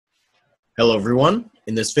Hello everyone.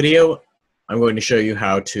 In this video, I'm going to show you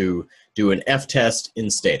how to do an F-test in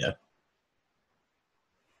Stata.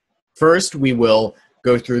 First, we will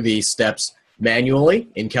go through the steps manually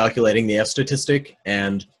in calculating the F statistic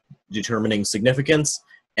and determining significance,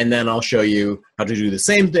 and then I'll show you how to do the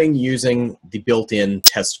same thing using the built-in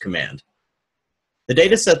test command. The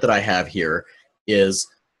data set that I have here is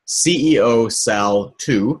CEO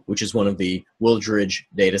SAL2, which is one of the Wooldridge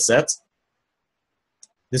data sets.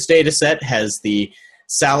 This data set has the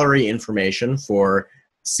salary information for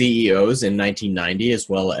CEOs in 1990, as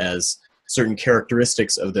well as certain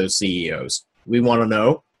characteristics of those CEOs. We want to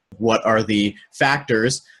know what are the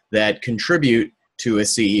factors that contribute to a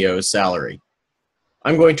CEO's salary.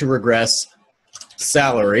 I'm going to regress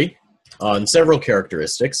salary on several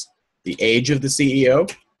characteristics: the age of the CEO,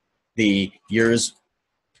 the years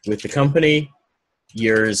with the company,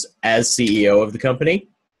 years as CEO of the company,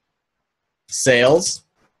 sales,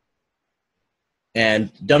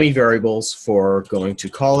 and dummy variables for going to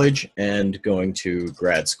college and going to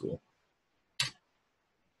grad school.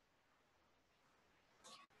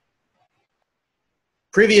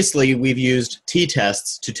 Previously, we've used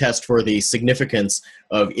t-tests to test for the significance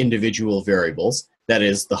of individual variables. That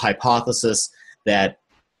is, the hypothesis that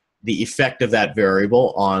the effect of that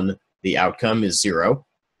variable on the outcome is 0.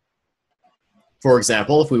 For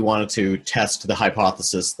example, if we wanted to test the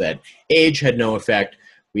hypothesis that age had no effect,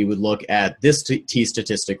 we would look at this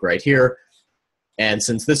t-statistic right here. And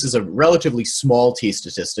since this is a relatively small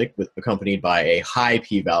t-statistic accompanied by a high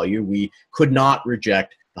p-value, we could not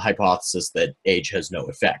reject the hypothesis that age has no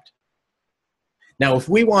effect. Now, if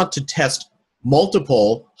we want to test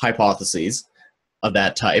multiple hypotheses of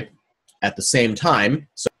that type at the same time,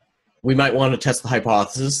 so we might want to test the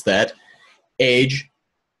hypothesis that age,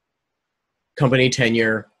 company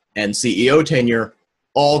tenure, and CEO tenure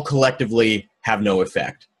all collectively have no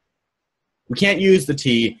effect. We can't use the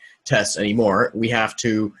t-test anymore. We have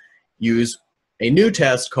to use a new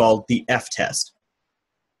test called the F-test.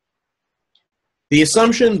 The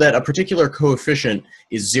assumption that a particular coefficient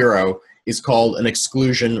is 0 is called an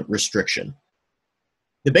exclusion restriction.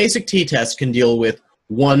 The basic t-test can deal with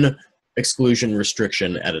one exclusion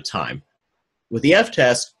restriction at a time. With the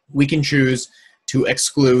F-test, we can choose to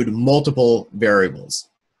exclude multiple variables.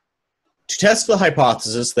 To test the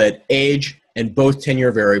hypothesis that age and both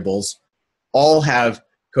tenure variables all have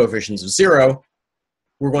coefficients of 0,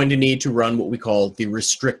 we're going to need to run what we call the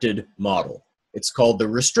restricted model. It's called the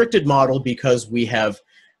restricted model because we have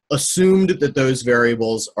assumed that those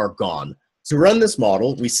variables are gone. To run this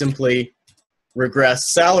model, we simply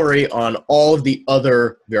regress salary on all of the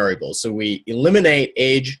other variables. So we eliminate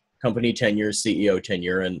age, company tenure, CEO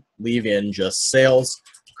tenure, and leave in just sales,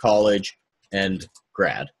 college, and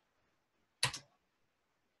grad.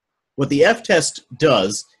 What the F-test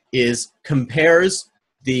does is compares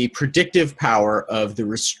the predictive power of the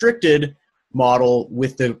restricted model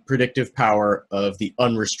with the predictive power of the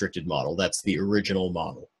unrestricted model. That's the original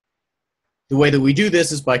model. The way that we do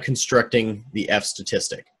this is by constructing the F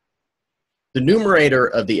statistic. The numerator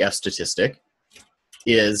of the F statistic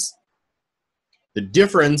is the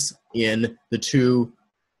difference in the two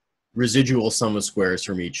residual sum of squares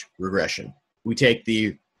from each regression. We take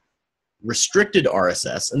the restricted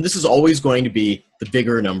RSS, and this is always going to be the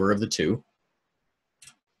bigger number of the two,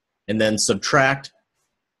 and then subtract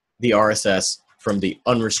the RSS from the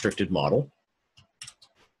unrestricted model,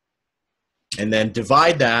 and then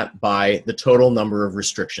divide that by the total number of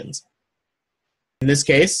restrictions. In this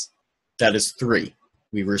case, that is 3.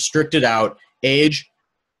 We've restricted out age,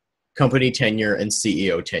 company tenure, and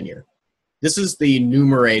CEO tenure. This is the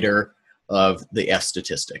numerator of the F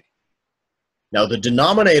statistic. Now, the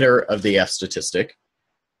denominator of the F statistic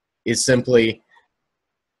is simply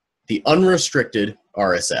the unrestricted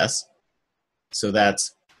RSS. So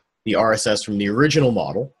that's the RSS from the original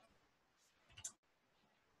model,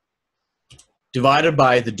 divided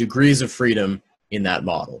by the degrees of freedom in that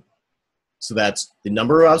model. So that's the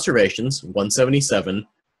number of observations, 177,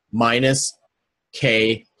 minus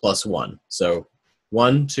k plus 1. So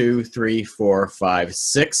 1, 2, 3, 4, 5,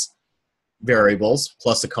 6 variables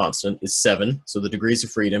plus a constant is 7. So the degrees of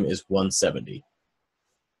freedom is 170.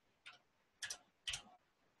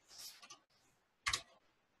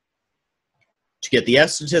 To get the F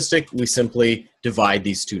statistic, we simply divide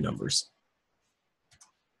these two numbers.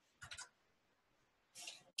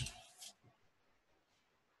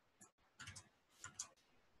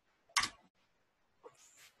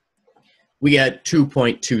 We get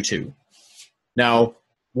 2.22. Now,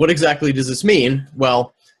 what exactly does this mean?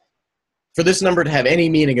 Well, for this number to have any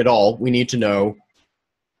meaning at all, we need to know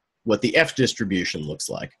what the F distribution looks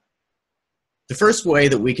like. The first way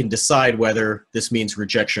that we can decide whether this means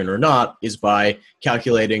rejection or not is by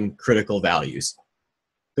calculating critical values.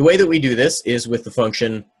 The way that we do this is with the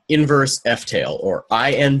function inverse ftail, or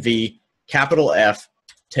INV capital F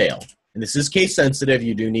tail. And this is case sensitive.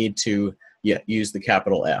 You do need to use the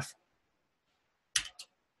capital F.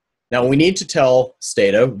 Now we need to tell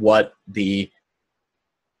Stata what the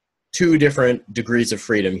two different degrees of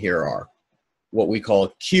freedom here are, what we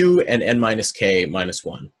call Q and n minus k minus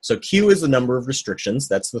 1. So Q is the number of restrictions,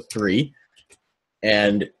 that's the 3,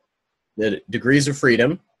 and the degrees of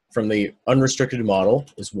freedom from the unrestricted model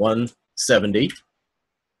is 170.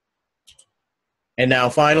 And now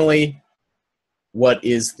finally, what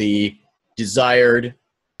is the desired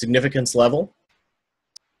significance level?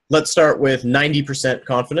 Let's start with 90%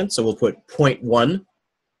 confidence, so we'll put 0.1.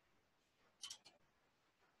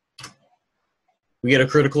 We get a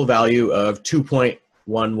critical value of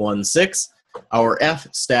 2.116. Our F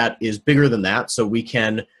stat is bigger than that, so we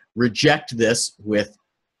can reject this with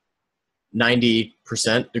 90%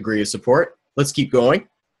 degree of support. Let's keep going.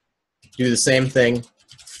 Do the same thing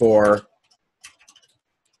for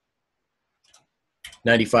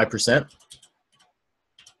 95%.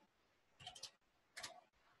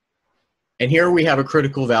 And here we have a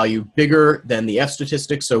critical value bigger than the F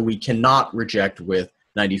statistic, so we cannot reject with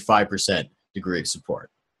 95% degree of support.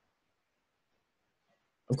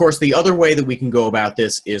 Of course, the other way that we can go about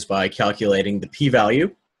this is by calculating the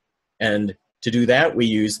p-value, and to do that, we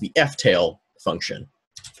use the ftail function.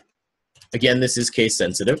 Again, this is case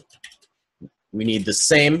sensitive. We need the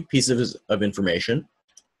same piece of information,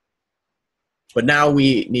 but now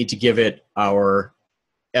we need to give it our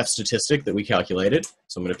F statistic that we calculated.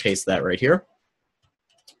 So I'm going to paste that right here.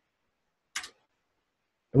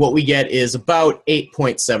 And what we get is about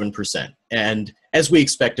 8.7%. And as we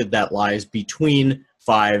expected, that lies between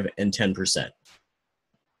 5 and 10%.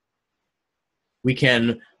 We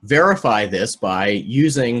can verify this by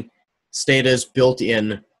using Stata's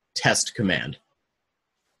built-in test command.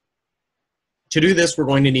 To do this, we're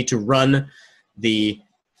going to need to run the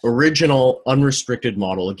original unrestricted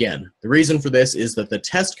model again. The reason for this is that the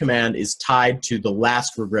test command is tied to the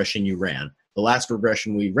last regression you ran. The last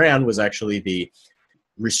regression we ran was actually the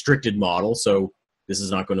restricted model, so this is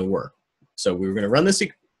not going to work. So we're going to run this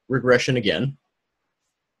regression again.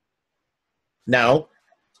 Now,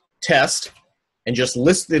 test, and just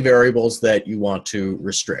list the variables that you want to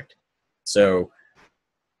restrict. So,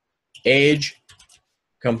 age,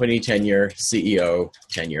 company tenure, CEO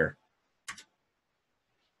tenure.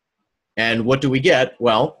 And what do we get?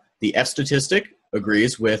 Well, the F statistic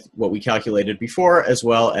agrees with what we calculated before, as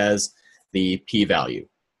well as the p-value.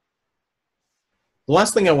 The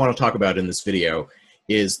last thing I want to talk about in this video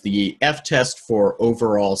is the F-test for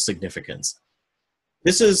overall significance.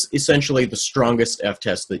 This is essentially the strongest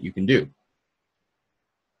F-test that you can do.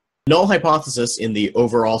 Null hypothesis in the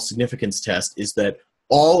overall significance test is that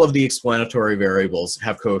all of the explanatory variables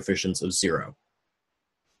have coefficients of 0.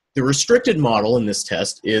 The restricted model in this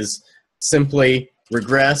test is simply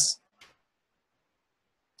regress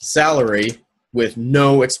salary with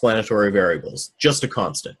no explanatory variables, just a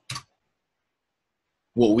constant.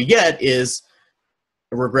 What we get is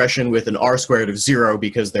a regression with an R-squared of 0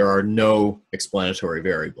 because there are no explanatory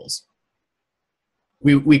variables.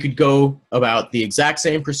 We could go about the exact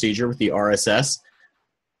same procedure with the RSS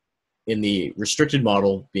in the restricted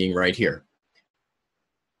model being right here.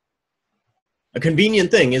 A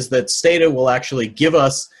convenient thing is that Stata will actually give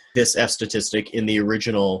us this F statistic in the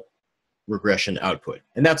original regression output,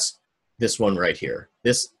 and that's this one right here.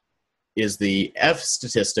 This is the F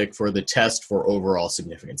statistic for the test for overall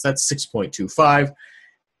significance. That's 6.25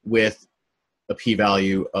 with a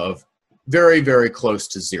p-value of very, very close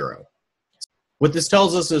to 0. What this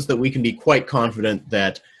tells us is that we can be quite confident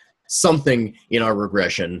that something in our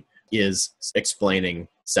regression is explaining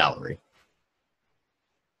salary.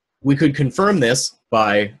 We could confirm this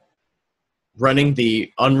by running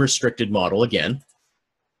the unrestricted model again,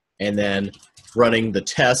 and then running the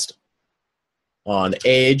test on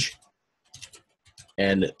age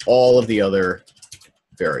and all of the other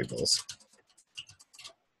variables.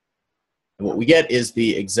 And what we get is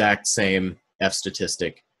the exact same F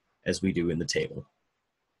statistic as we do in the table.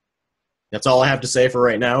 That's all I have to say for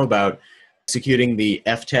right now about executing the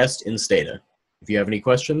F test in Stata. If you have any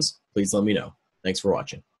questions, please let me know. Thanks for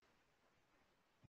watching.